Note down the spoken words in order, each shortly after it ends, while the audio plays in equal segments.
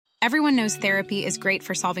Everyone knows therapy is great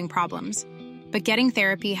for solving problems, but getting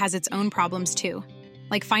therapy has its own problems too,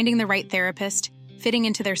 like finding the right therapist, fitting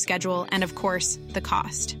into their schedule, and of course, the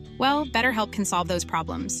cost. Well, BetterHelp can solve those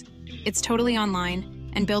problems. It's totally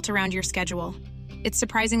online and built around your schedule. It's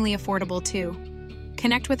surprisingly affordable too.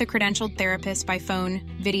 Connect with a credentialed therapist by phone,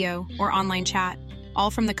 video, or online chat,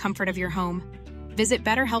 all from the comfort of your home. Visit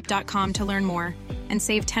BetterHelp.com to learn more and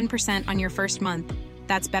save 10% on your first month.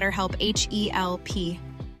 That's BetterHelp, H-E-L-P.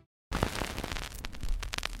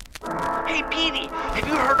 Hey, Petey, have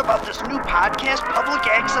you heard about this new podcast, Public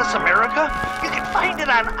Access America? You can find it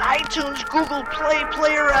on iTunes, Google Play,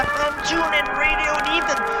 Player FM, TuneIn Radio, and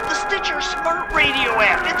even the Stitcher Smart Radio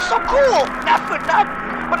app. It's so cool! Not for nothing.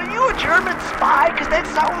 But are you a German spy? Because that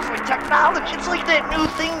sounds like technology. It's like that new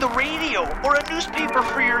thing, the radio, or a newspaper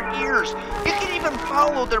for your ears. You can even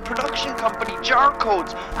follow their production company, Jar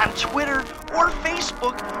Codes, on Twitter or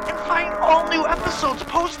Facebook and find all new episodes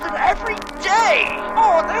posted every day.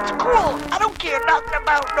 Oh, that's cool. I don't care nothing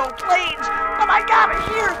about no planes, but I gotta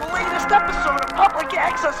hear the latest episode of Public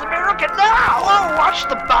Access America now. Oh, watch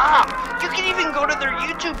the bomb. You can even go to their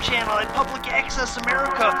YouTube channel at Public Access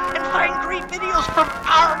America and find great videos from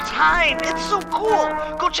our time. It's so cool.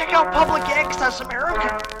 Go check out Public Access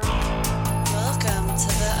America. Welcome to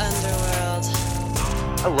the underworld.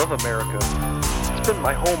 I love America. It's been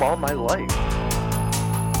my home all my life.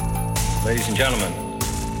 Ladies and gentlemen,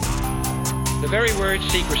 the very word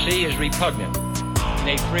secrecy is repugnant in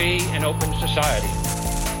a free and open society.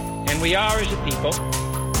 And we are, as a people,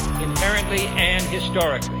 inherently and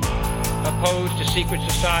historically opposed to secret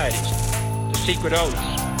societies, to secret oaths,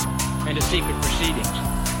 and to secret proceedings.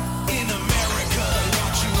 In America, they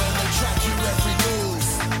watch you and they track your every move.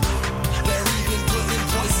 They're even putting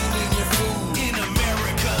poison in your food. In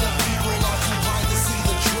America, the people are too blind to see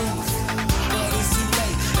the truth. But it's too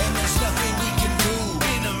late, and there's nothing we can do.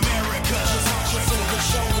 In America, just watch your favorite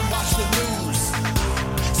show and watch the news,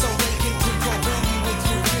 so they can pre-program you with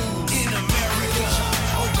your views. In America,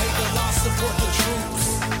 obey the law, support the troops,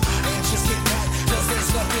 and just get back, cause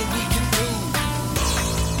there's nothing we can do.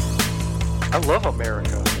 I love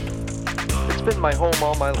America. It's been my home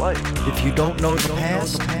all my life. If you don't know the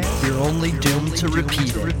past, you're only doomed to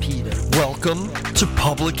repeat it. Welcome to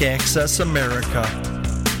Public Access America.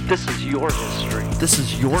 This is your history. This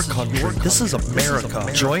is your country. This is America.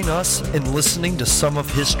 Join us in listening to some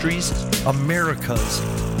of history's, America's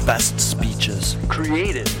best speeches.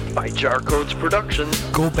 Created by Jar Codes Productions.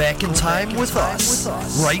 Go back in time with us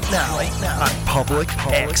right now on Public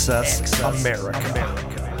Access America.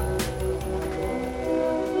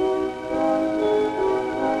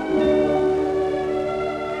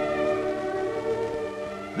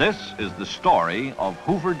 This is the story of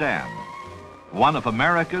Hoover Dam, one of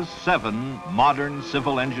America's 7 modern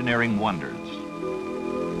civil engineering wonders.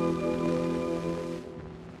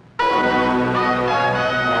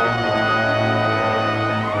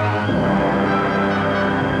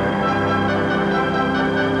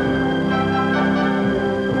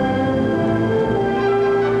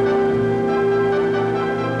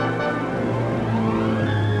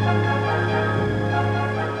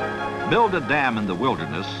 Build a dam in the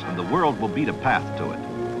wilderness and the world will beat a path to it.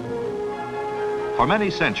 For many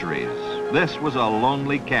centuries, this was a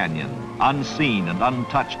lonely canyon, unseen and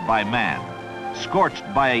untouched by man, scorched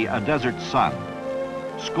by a desert sun,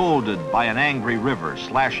 scolded by an angry river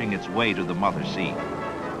slashing its way to the mother sea.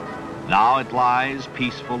 Now it lies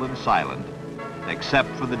peaceful and silent, except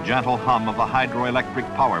for the gentle hum of a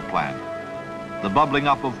hydroelectric power plant, the bubbling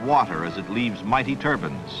up of water as it leaves mighty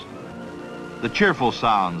turbines, the cheerful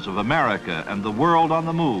sounds of America and the world on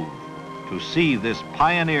the move to see this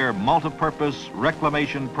pioneer multipurpose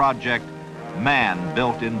reclamation project man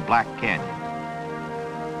built in Black Canyon.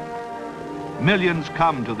 Millions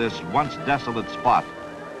come to this once desolate spot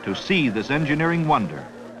to see this engineering wonder,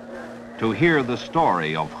 to hear the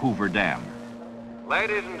story of Hoover Dam.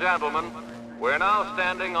 Ladies and gentlemen, we're now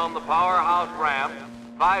standing on the powerhouse ramp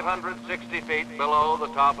 560 feet below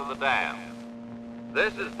the top of the dam.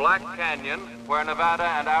 This is Black Canyon, where Nevada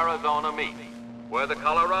and Arizona meet, where the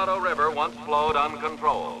Colorado River once flowed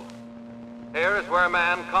uncontrolled. Here is where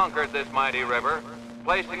man conquered this mighty river,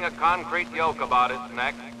 placing a concrete yoke about its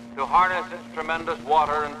neck to harness its tremendous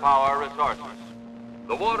water and power resources.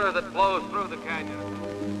 The water that flows through the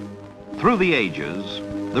canyon. Through the ages,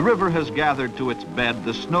 the river has gathered to its bed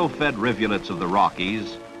the snow-fed rivulets of the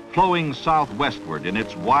Rockies, flowing southwestward in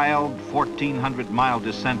its wild 1,400-mile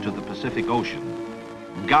descent to the Pacific Ocean,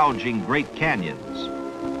 gouging great canyons,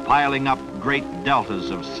 piling up great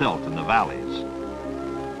deltas of silt in the valleys.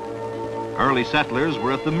 Early settlers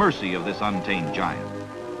were at the mercy of this untamed giant.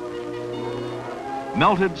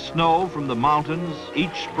 Melted snow from the mountains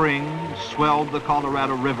each spring swelled the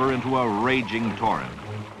Colorado River into a raging torrent,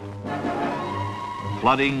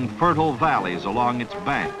 flooding fertile valleys along its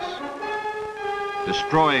banks,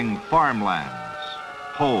 destroying farmlands,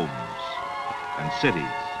 homes, and cities.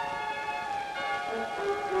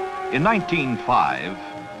 In 1905,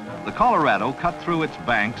 the Colorado cut through its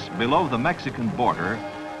banks below the Mexican border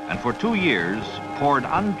and for 2 years poured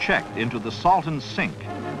unchecked into the Salton Sink,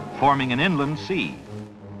 forming an inland sea.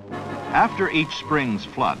 After each spring's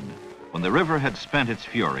flood, when the river had spent its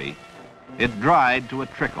fury, it dried to a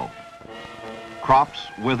trickle. Crops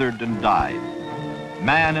withered and died.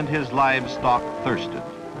 Man and his livestock thirsted.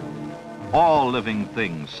 All living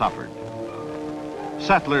things suffered.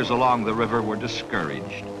 Settlers along the river were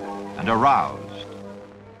discouraged and aroused.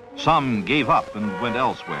 Some gave up and went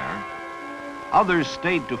elsewhere. Others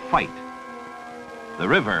stayed to fight. The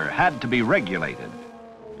river had to be regulated,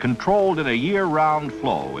 controlled in a year-round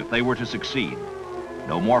flow if they were to succeed.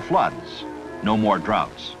 No more floods, no more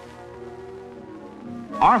droughts.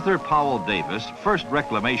 Arthur Powell Davis, first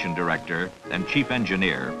reclamation director and chief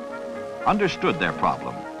engineer, understood their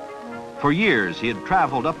problem. For years, he had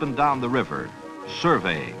traveled up and down the river,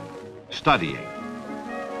 surveying, studying.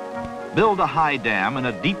 Build a high dam in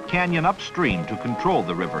a deep canyon upstream to control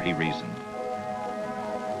the river, he reasoned.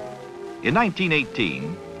 In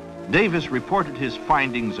 1918, Davis reported his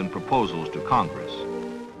findings and proposals to Congress.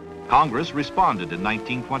 Congress responded in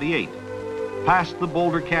 1928, passed the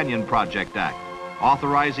Boulder Canyon Project Act,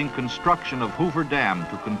 authorizing construction of Hoover Dam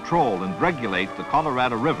to control and regulate the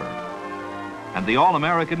Colorado River, and the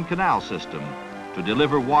All-American Canal System to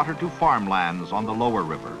deliver water to farmlands on the lower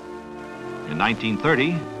river. In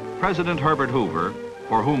 1930, President Herbert Hoover,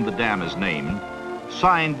 for whom the dam is named,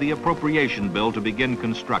 signed the appropriation bill to begin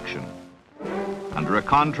construction. Under a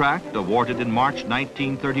contract awarded in March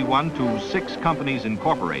 1931 to 6 companies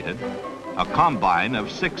incorporated, a combine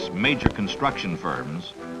of 6 major construction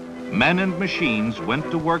firms, men and machines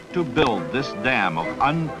went to work to build this dam of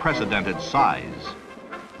unprecedented size,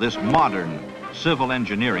 this modern civil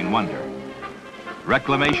engineering wonder.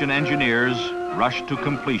 Reclamation engineers rushed to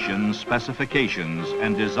completion specifications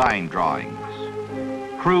and design drawings.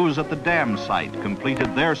 Crews at the dam site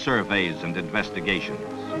completed their surveys and investigations.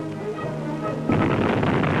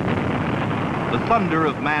 The thunder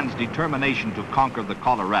of man's determination to conquer the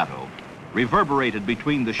Colorado reverberated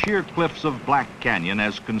between the sheer cliffs of Black Canyon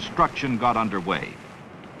as construction got underway.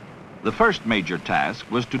 The first major task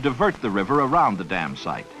was to divert the river around the dam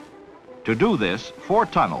site. To do this, 4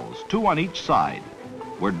 tunnels, 2 on each side,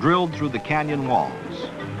 were drilled through the canyon walls.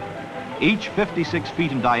 Each 56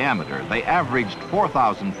 feet in diameter, they averaged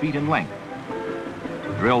 4,000 feet in length.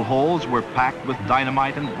 Drill holes were packed with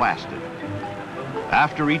dynamite and blasted.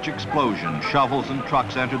 After each explosion, shovels and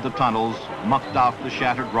trucks entered the tunnels, mucked out the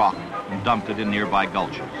shattered rock, and dumped it in nearby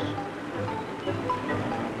gulches.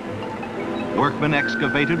 Workmen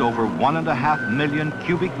excavated over 1.5 million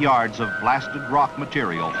cubic yards of blasted rock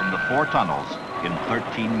material from the 4 tunnels in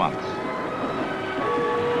 13 months.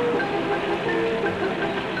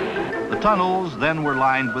 The tunnels then were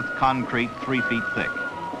lined with concrete 3 feet thick.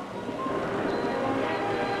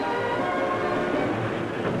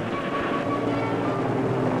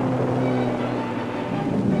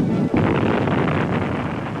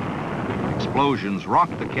 Explosions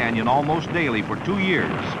rocked the canyon almost daily for 2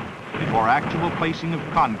 years before actual placing of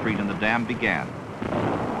concrete in the dam began.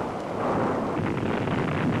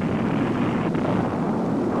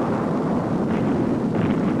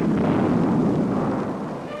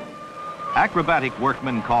 Acrobatic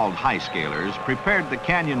workmen called high scalers prepared the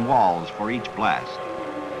canyon walls for each blast.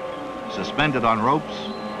 Suspended on ropes,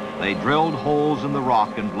 they drilled holes in the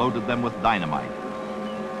rock and loaded them with dynamite.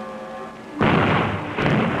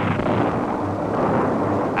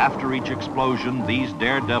 After each explosion, these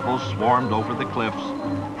daredevils swarmed over the cliffs,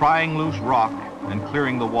 prying loose rock and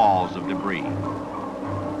clearing the walls of debris.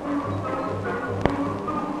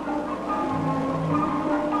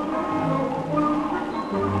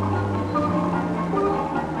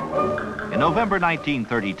 In November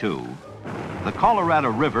 1932, the Colorado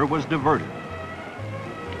River was diverted.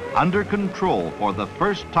 Under control for the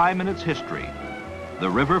first time in its history, the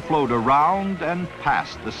river flowed around and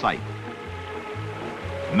past the site.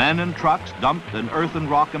 Men and trucks dumped an earth and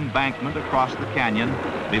rock embankment across the canyon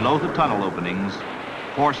below the tunnel openings,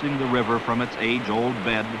 forcing the river from its age-old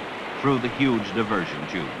bed through the huge diversion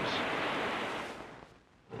tubes.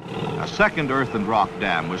 A second earth and rock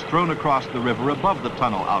dam was thrown across the river above the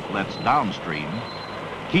tunnel outlets downstream,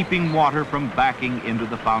 keeping water from backing into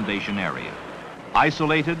the foundation area.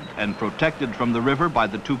 Isolated and protected from the river by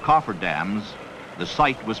the 2 coffer dams, the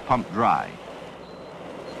site was pumped dry.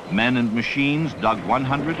 Men and machines dug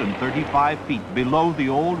 135 feet below the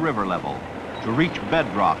old river level to reach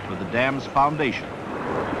bedrock for the dam's foundation,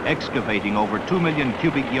 excavating over 2 million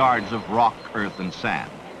cubic yards of rock, earth, and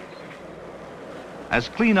sand. As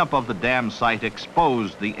cleanup of the dam site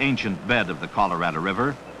exposed the ancient bed of the Colorado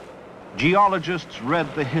River, geologists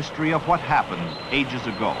read the history of what happened ages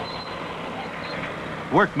ago.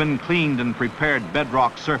 Workmen cleaned and prepared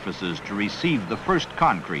bedrock surfaces to receive the first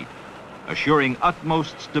concrete, assuring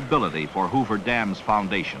utmost stability for Hoover Dam's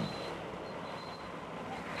foundation.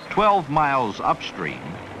 12 miles upstream,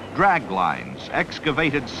 drag lines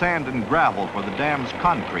excavated sand and gravel for the dam's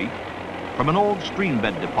concrete from an old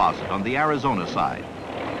streambed deposit on the Arizona side.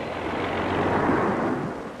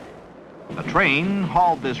 A train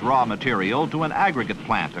hauled this raw material to an aggregate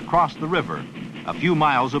plant across the river, a few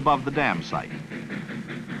miles above the dam site.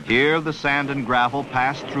 Here, the sand and gravel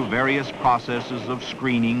passed through various processes of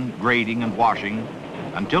screening, grading, and washing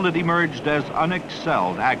until it emerged as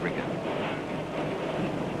unexcelled aggregate.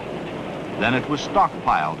 Then it was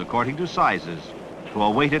stockpiled according to sizes to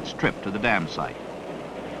await its trip to the dam site.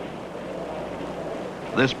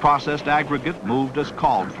 This processed aggregate moved as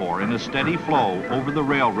called for in a steady flow over the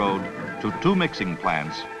railroad to 2 mixing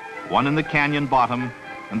plants, one in the canyon bottom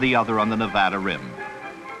and the other on the Nevada rim.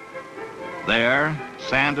 There,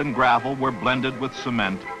 sand and gravel were blended with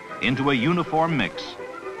cement into a uniform mix,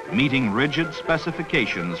 meeting rigid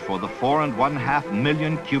specifications for the 4.5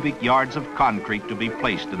 million cubic yards of concrete to be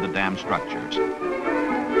placed in the dam structures.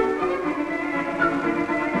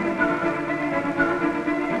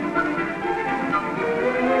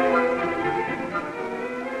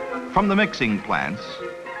 From the mixing plants,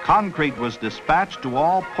 concrete was dispatched to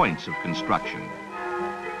all points of construction.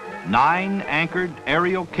 9 anchored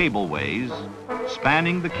aerial cableways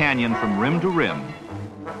spanning the canyon from rim to rim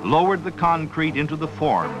lowered the concrete into the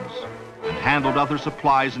forms and handled other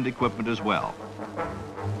supplies and equipment as well.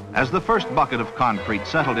 As the first bucket of concrete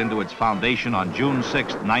settled into its foundation on June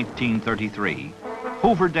 6, 1933,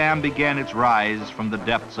 Hoover Dam began its rise from the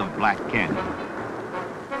depths of Black Canyon.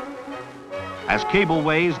 As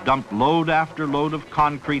cableways dumped load after load of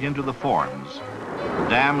concrete into the forms, the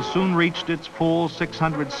dam soon reached its full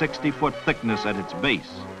 660-foot thickness at its base,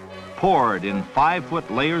 poured in 5-foot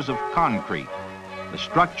layers of concrete. The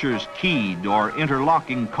structure's keyed or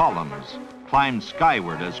interlocking columns climbed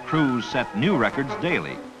skyward as crews set new records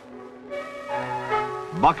daily.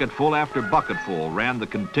 Bucketful after bucketful ran the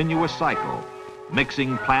continuous cycle,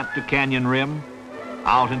 mixing plant to canyon rim,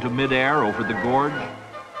 out into midair over the gorge,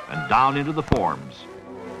 and down into the forms,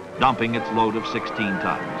 dumping its load of 16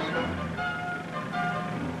 tons.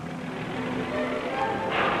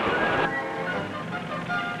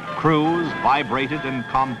 Crews vibrated and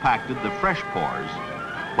compacted the fresh pours,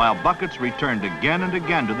 while buckets returned again and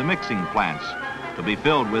again to the mixing plants to be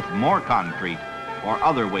filled with more concrete or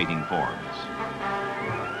other waiting forms.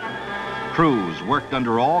 Crews worked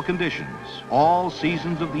under all conditions, all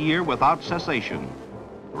seasons of the year without cessation,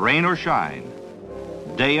 rain or shine,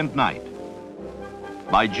 day and night.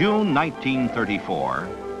 By June 1934,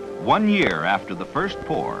 1 year after the first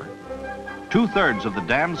pour, 2/3 of the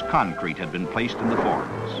dam's concrete had been placed in the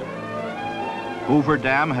forms. Hoover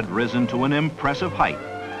Dam had risen to an impressive height,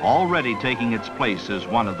 already taking its place as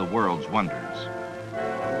one of the world's wonders.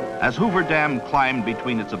 As Hoover Dam climbed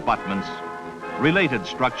between its abutments, related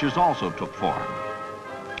structures also took form.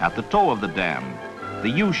 At the toe of the dam, the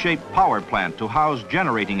U-shaped power plant to house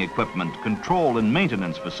generating equipment, control, and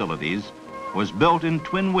maintenance facilities was built in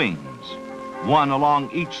twin wings, one along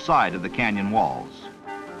each side of the canyon walls.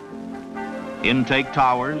 Intake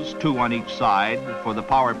towers, 2 on each side, for the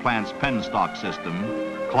power plant's penstock system,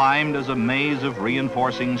 climbed as a maze of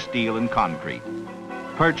reinforcing steel and concrete.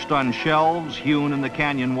 Perched on shelves hewn in the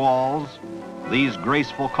canyon walls, these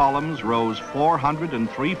graceful columns rose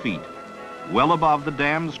 403 feet, well above the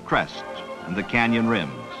dam's crest and the canyon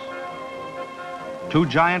rims. 2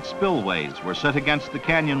 giant spillways were set against the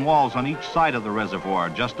canyon walls on each side of the reservoir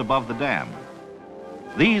just above the dam.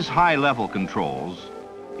 These high-level controls,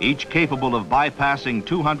 each capable of bypassing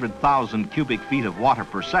 200,000 cubic feet of water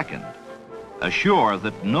per second, assure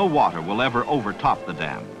that no water will ever overtop the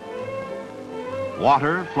dam.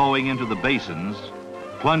 Water flowing into the basins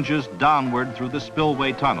plunges downward through the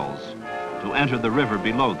spillway tunnels to enter the river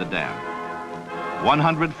below the dam.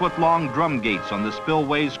 100-foot-long drum gates on the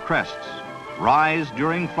spillway's crests rise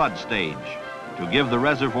during flood stage to give the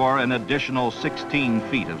reservoir an additional 16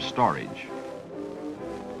 feet of storage.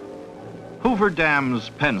 Hoover Dam's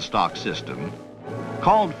penstock system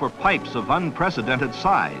called for pipes of unprecedented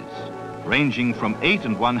size, ranging from 8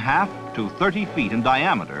 1/2 to 30 feet in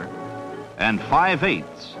diameter and 5/8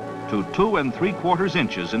 to 2 3/4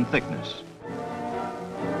 inches in thickness.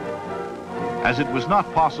 As it was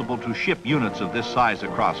not possible to ship units of this size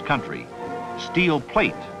across country, steel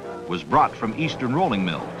plate was brought from eastern rolling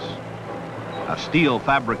mills. A steel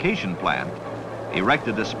fabrication plant,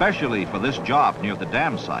 erected especially for this job near the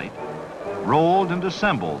dam site, rolled and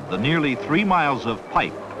assembled the nearly 3 miles of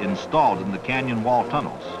pipe installed in the canyon wall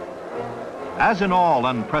tunnels. As in all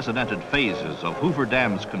unprecedented phases of Hoover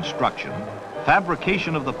Dam's construction,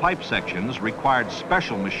 fabrication of the pipe sections required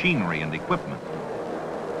special machinery and equipment.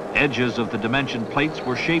 Edges of the dimension plates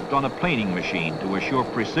were shaped on a planing machine to assure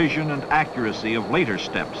precision and accuracy of later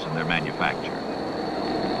steps in their manufacture.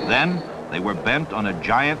 Then they were bent on a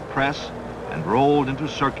giant press and rolled into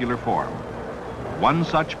circular form. One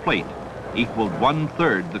such plate equaled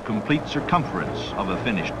 1/3 the complete circumference of a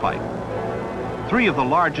finished pipe. 3 of the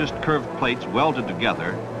largest curved plates welded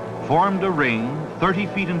together formed a ring 30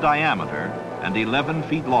 feet in diameter and 11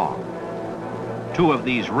 feet long. 2 of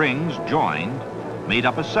these rings joined made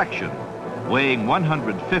up a section weighing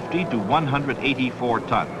 150 to 184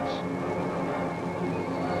 tons.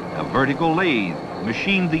 A vertical lathe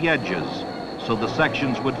machined the edges so the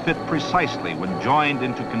sections would fit precisely when joined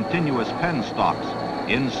into continuous penstocks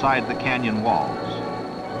inside the canyon walls.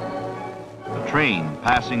 A train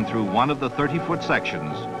passing through one of the 30-foot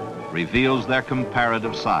sections reveals their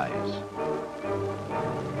comparative size.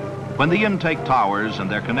 When the intake towers and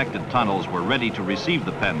their connected tunnels were ready to receive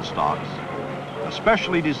the penstocks, a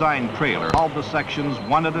specially designed trailer hauled the sections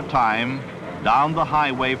one at a time down the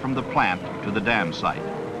highway from the plant to the dam site.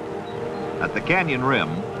 At the canyon rim,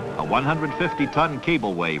 a 150-ton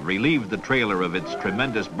cableway relieved the trailer of its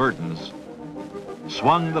tremendous burdens,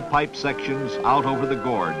 swung the pipe sections out over the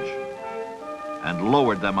gorge, and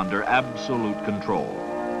lowered them under absolute control.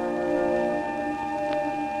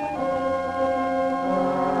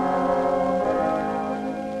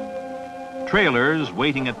 Trailers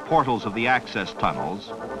waiting at portals of the access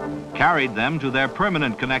tunnels carried them to their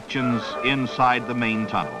permanent connections inside the main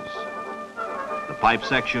tunnels. The pipe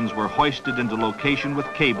sections were hoisted into location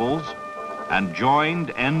with cables and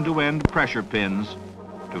joined end-to-end pressure pins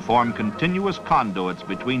to form continuous conduits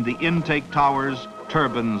between the intake towers,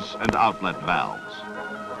 turbines, and outlet valves.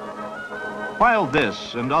 While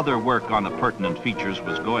this and other work on appurtenant features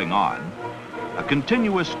was going on, a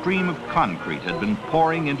continuous stream of concrete had been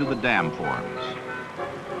pouring into the dam forms.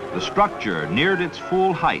 The structure neared its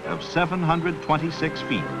full height of 726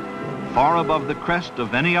 feet, far above the crest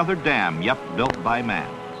of any other dam yet built by man.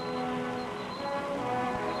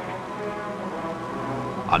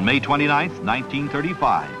 On May 29,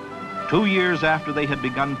 1935, 2 years after they had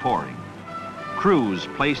begun pouring, crews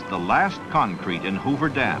placed the last concrete in Hoover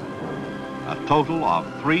Dam, a total of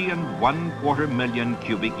 3 1/4 million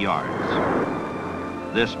cubic yards.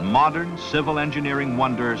 This modern civil engineering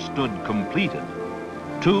wonder stood completed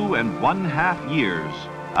 2 1/2 years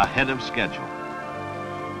ahead of schedule.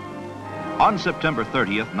 On September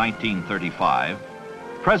 30th, 1935,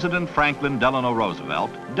 President Franklin Delano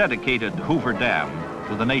Roosevelt dedicated Hoover Dam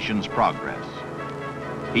to the nation's progress.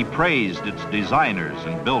 He praised its designers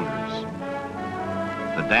and builders.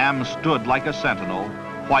 The dam stood like a sentinel,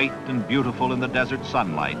 white and beautiful in the desert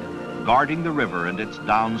sunlight, guarding the river and its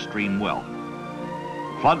downstream wealth.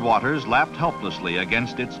 Floodwaters lapped helplessly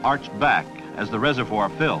against its arched back as the reservoir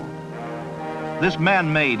filled. This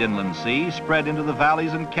man-made inland sea spread into the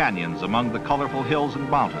valleys and canyons among the colorful hills and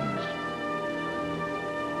mountains.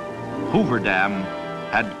 Hoover Dam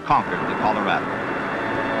had conquered the Colorado.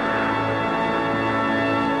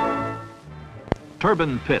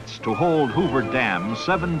 Turbine pits to hold Hoover Dam's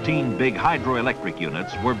 17 big hydroelectric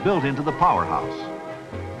units were built into the powerhouse.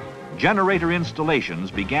 Generator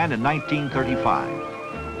installations began in 1935.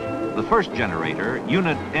 The first generator,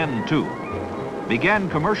 Unit N2, began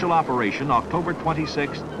commercial operation October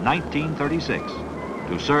 26, 1936,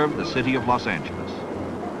 to serve the city of Los Angeles.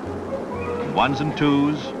 In 1s and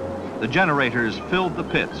 2s, the generators filled the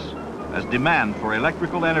pits as demand for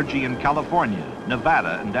electrical energy in California,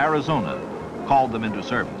 Nevada, and Arizona called them into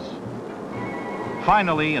service.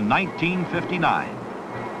 Finally, in 1959,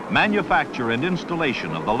 manufacture and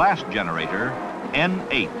installation of the last generator,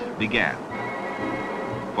 N8, began.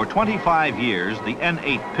 For 25 years, the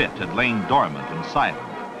N8 pit had lain dormant and silent,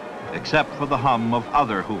 except for the hum of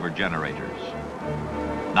other Hoover generators.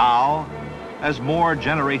 Now, as more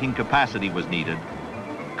generating capacity was needed,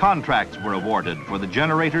 contracts were awarded for the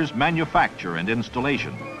generator's manufacture and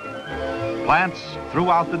installation. Plants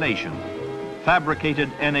throughout the nation fabricated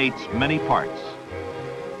N8's many parts.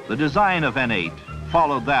 The design of N8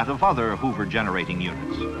 followed that of other Hoover generating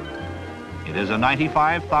units. It is a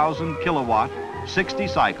 95,000 kilowatt, 60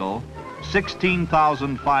 cycle,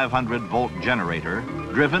 16,500 volt generator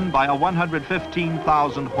driven by a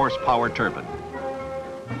 115,000 horsepower turbine.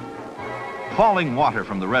 Falling water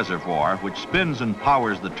from the reservoir, which spins and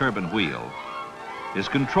powers the turbine wheel, is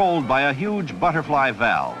controlled by a huge butterfly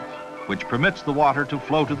valve, which permits the water to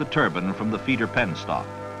flow to the turbine from the feeder penstock.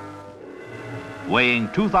 Weighing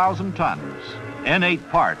 2,000 tons, N8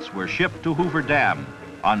 parts were shipped to Hoover Dam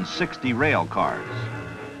on 60 rail cars.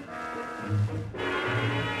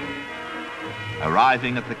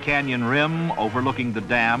 Arriving at the canyon rim overlooking the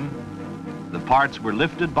dam, the parts were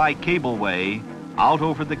lifted by cableway out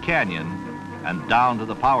over the canyon and down to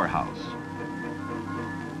the powerhouse.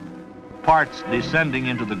 Parts descending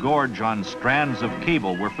into the gorge on strands of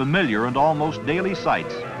cable were familiar and almost daily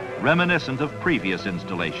sights, reminiscent of previous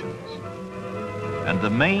installations. And the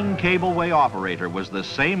main cableway operator was the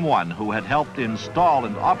same one who had helped install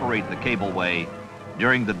and operate the cableway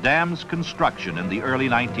during the dam's construction in the early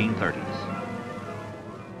 1930s.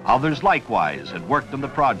 Others likewise had worked on the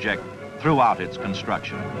project throughout its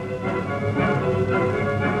construction.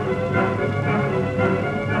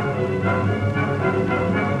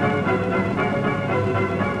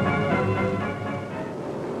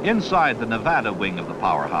 Inside the Nevada wing of the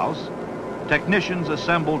powerhouse, technicians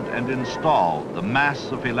assembled and installed the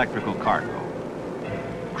mass of electrical cargo.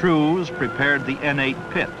 Crews prepared the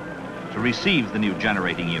N8 pit to receive the new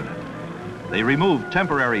generating unit. They removed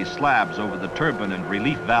temporary slabs over the turbine and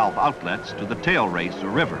relief valve outlets to the tail race or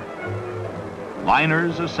river.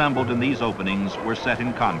 Liners assembled in these openings were set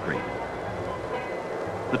in concrete.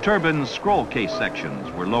 The turbine's scroll case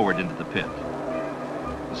sections were lowered into the pit.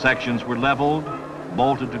 The sections were leveled,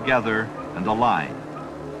 bolted together, and aligned.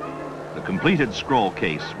 The completed scroll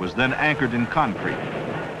case was then anchored in concrete.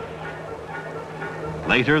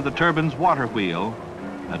 Later, the turbine's water wheel,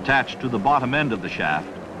 attached to the bottom end of the shaft,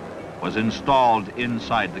 was installed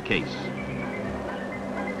inside the case.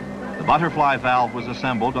 The butterfly valve was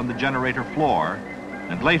assembled on the generator floor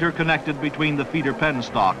and later connected between the feeder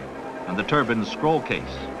penstock and the turbine's scroll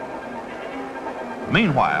case.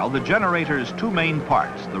 Meanwhile, the generator's two main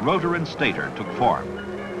parts, the rotor and stator, took form.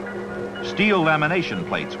 Steel lamination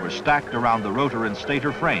plates were stacked around the rotor and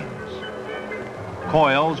stator frames.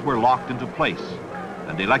 Coils were locked into place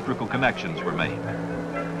and electrical connections were made.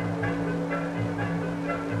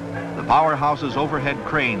 The powerhouse's overhead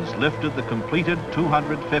cranes lifted the completed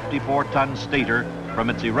 254-ton stator from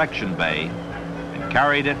its erection bay and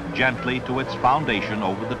carried it gently to its foundation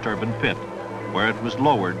over the turbine pit, where it was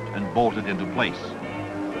lowered and bolted into place.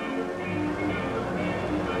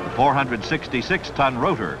 The 466-ton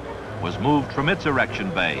rotor was moved from its erection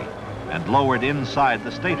bay and lowered inside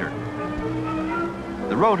the stator.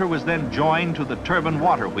 The rotor was then joined to the turbine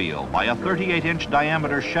water wheel by a 38-inch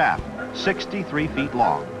diameter shaft, 63 feet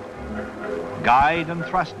long. Guide and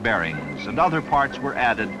thrust bearings and other parts were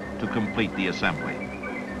added to complete the assembly.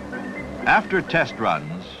 After test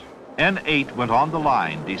runs, N8 went on the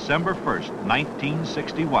line December 1st,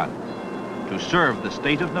 1961, to serve the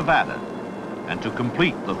state of Nevada and to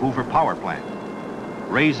complete the Hoover power plant,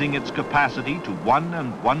 raising its capacity to 1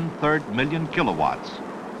 1/3 million kilowatts,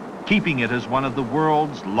 keeping it as one of the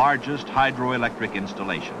world's largest hydroelectric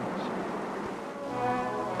installations.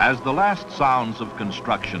 As the last sounds of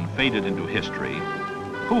construction faded into history,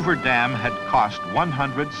 Hoover Dam had cost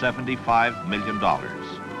 $175 million.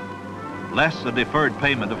 Less a deferred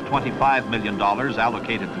payment of $25 million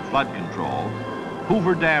allocated to flood control,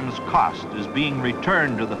 Hoover Dam's cost is being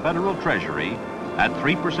returned to the federal treasury at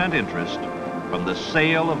 3% interest from the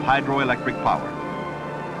sale of hydroelectric power.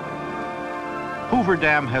 Hoover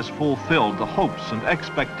Dam has fulfilled the hopes and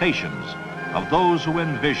expectations of those who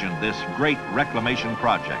envisioned this great reclamation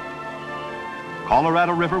project.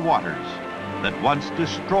 Colorado River waters that once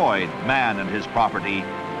destroyed man and his property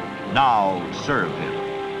now serve him.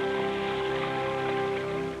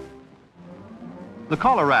 The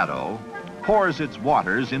Colorado pours its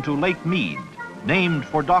waters into Lake Mead, named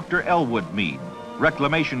for Dr. Elwood Mead,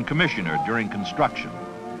 Reclamation Commissioner during construction.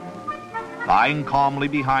 Lying calmly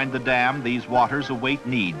behind the dam, these waters await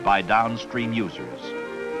need by downstream users.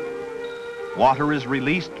 Water is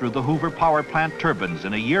released through the Hoover power plant turbines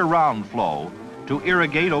in a year-round flow to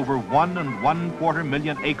irrigate over 1 1/4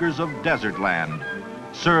 million acres of desert land,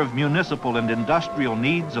 serve municipal and industrial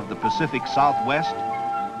needs of the Pacific Southwest,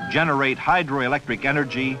 generate hydroelectric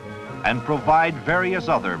energy, and provide various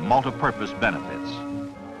other multi-purpose benefits.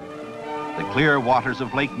 The clear waters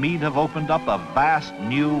of Lake Mead have opened up a vast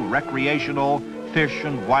new recreational fish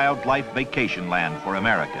and wildlife vacation land for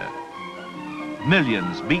America.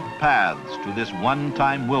 Millions beat paths to this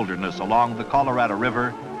one-time wilderness along the Colorado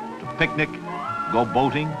River to picnic, go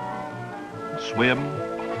boating, swim,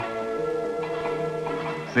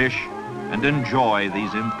 fish, and enjoy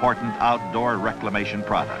these important outdoor reclamation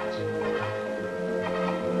products.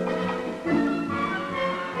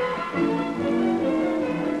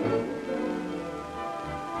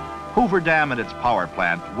 Hoover Dam and its power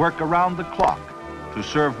plant work around the clock to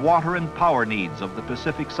serve water and power needs of the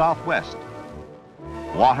Pacific Southwest.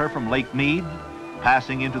 Water from Lake Mead,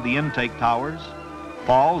 passing into the intake towers,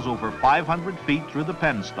 falls over 500 feet through the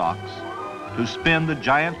penstalks to spin the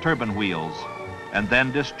giant turbine wheels and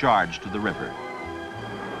then discharge to the river.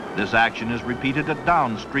 This action is repeated at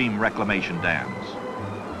downstream reclamation dams.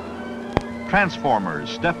 Transformers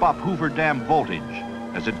step up Hoover Dam voltage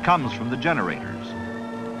as it comes from the generators.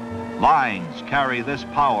 Lines carry this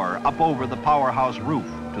power up over the powerhouse roof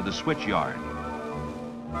to the switch yard.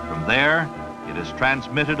 From there, it is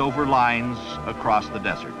transmitted over lines across the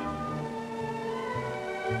desert.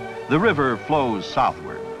 The river flows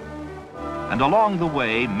southward, and along the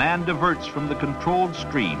way, man diverts from the controlled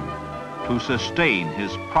stream to sustain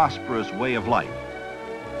his prosperous way of life.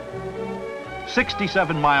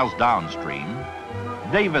 67 miles downstream,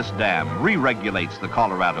 Davis Dam re-regulates the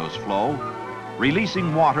Colorado's flow,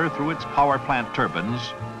 releasing water through its power plant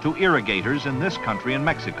turbines to irrigators in this country and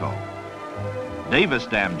Mexico. Davis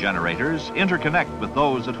Dam generators interconnect with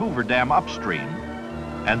those at Hoover Dam upstream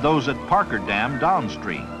and those at Parker Dam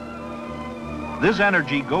downstream. This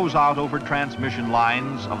energy goes out over transmission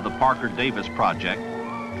lines of the Parker-Davis project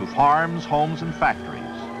to farms, homes, and factories.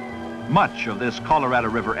 Much of this Colorado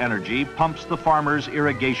River energy pumps the farmers'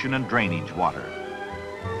 irrigation and drainage water.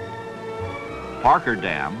 Parker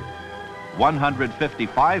Dam,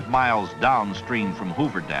 155 miles downstream from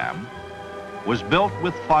Hoover Dam, was built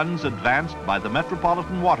with funds advanced by the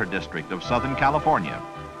Metropolitan Water District of Southern California.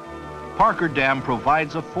 Parker Dam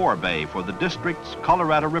provides a forebay for the district's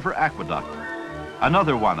Colorado River Aqueduct,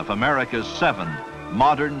 another one of America's 7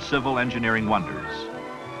 modern civil engineering wonders.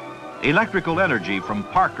 Electrical energy from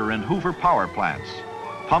Parker and Hoover power plants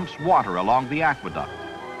pumps water along the aqueduct.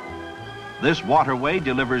 This waterway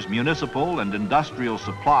delivers municipal and industrial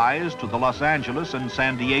supplies to the Los Angeles and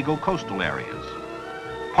San Diego coastal areas.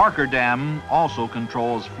 Parker Dam also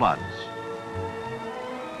controls floods.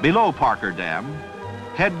 Below Parker Dam,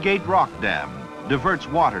 Headgate Rock Dam diverts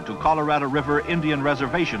water to Colorado River Indian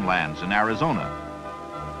Reservation lands in Arizona.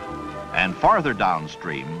 And farther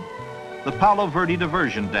downstream, the Palo Verde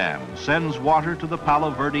Diversion Dam sends water to the Palo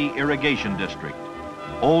Verde Irrigation District,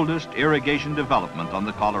 oldest irrigation development on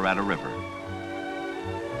the Colorado River.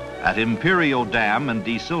 At Imperial Dam and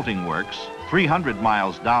Desilting Works, 300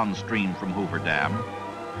 miles downstream from Hoover Dam,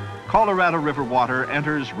 Colorado River water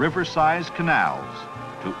enters river-sized canals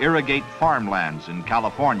to irrigate farmlands in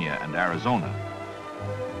California and Arizona.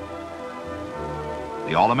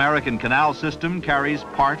 The All-American Canal System carries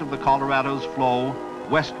part of the Colorado's flow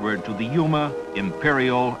westward to the Yuma,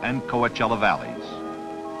 Imperial, and Coachella valleys.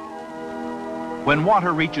 When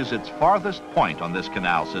water reaches its farthest point on this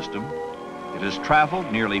canal system, it has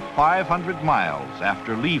traveled nearly 500 miles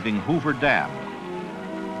after leaving Hoover Dam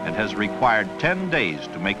and has required 10 days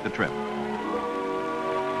to make the trip.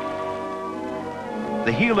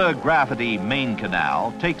 The Gila Gravity Main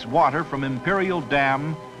Canal takes water from Imperial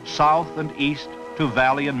Dam south and east to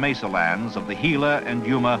valley and mesa lands of the Gila and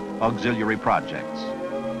Yuma auxiliary projects.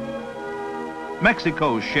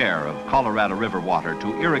 Mexico's share of Colorado River water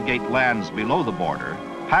to irrigate lands below the border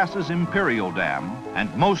passes Imperial Dam,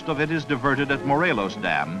 and most of it is diverted at Morelos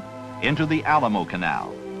Dam into the Alamo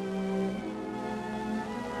Canal.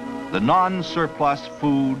 The non-surplus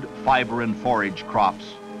food, fiber, and forage crops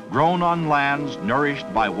grown on lands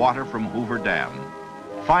nourished by water from Hoover Dam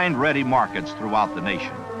find ready markets throughout the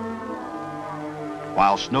nation.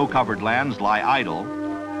 While snow-covered lands lie idle,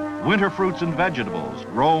 winter fruits and vegetables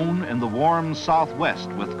grown in the warm Southwest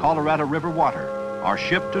with Colorado River water are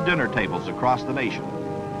shipped to dinner tables across the nation.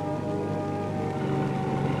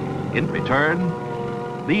 In return,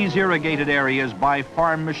 these irrigated areas buy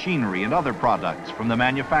farm machinery and other products from the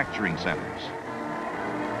manufacturing centers.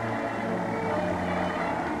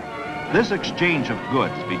 This exchange of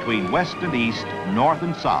goods between West and East, North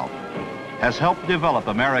and South, has helped develop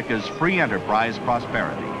America's free enterprise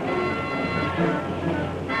prosperity.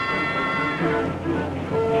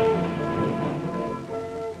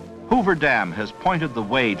 Hoover Dam has pointed the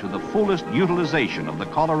way to the fullest utilization of the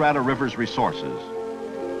Colorado River's resources.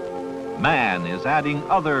 Man is adding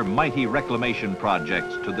other mighty reclamation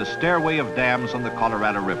projects to the stairway of dams on the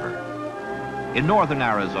Colorado River. In northern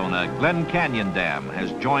Arizona, Glen Canyon Dam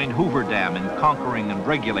has joined Hoover Dam in conquering and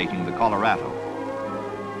regulating the Colorado.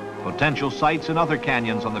 Potential sites in other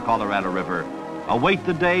canyons on the Colorado River await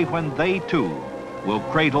the day when they, too, will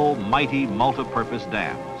cradle mighty multi-purpose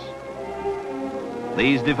dams.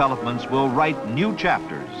 These developments will write new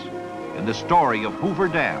chapters in the story of Hoover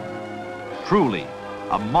Dam, truly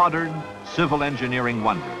a modern civil engineering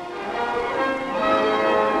wonder.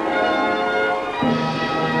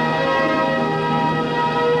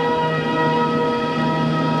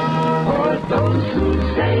 For those who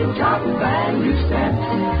say top value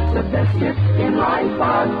stamps, the best gifts in life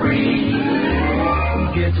are free.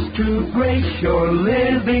 Gifts to grace your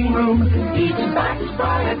living room, each backed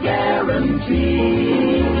by a guarantee.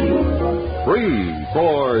 Free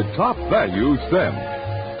for top value stamps.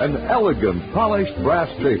 An elegant polished brass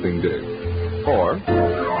chafing dish. Or,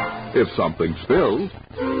 if something spills,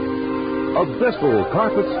 a Bissell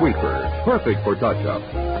carpet sweeper, perfect for touch-up.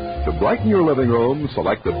 To brighten your living room,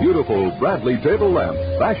 select the beautiful Bradley table lamp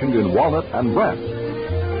fashioned in walnut and brass.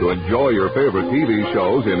 To enjoy your favorite TV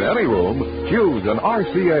shows in any room, choose an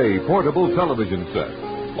RCA portable television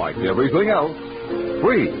set. Like everything else,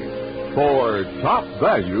 free for top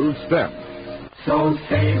value stamps. So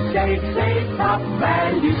save top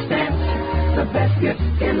value stamps. The best gifts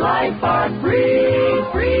in life are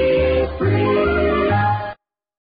free.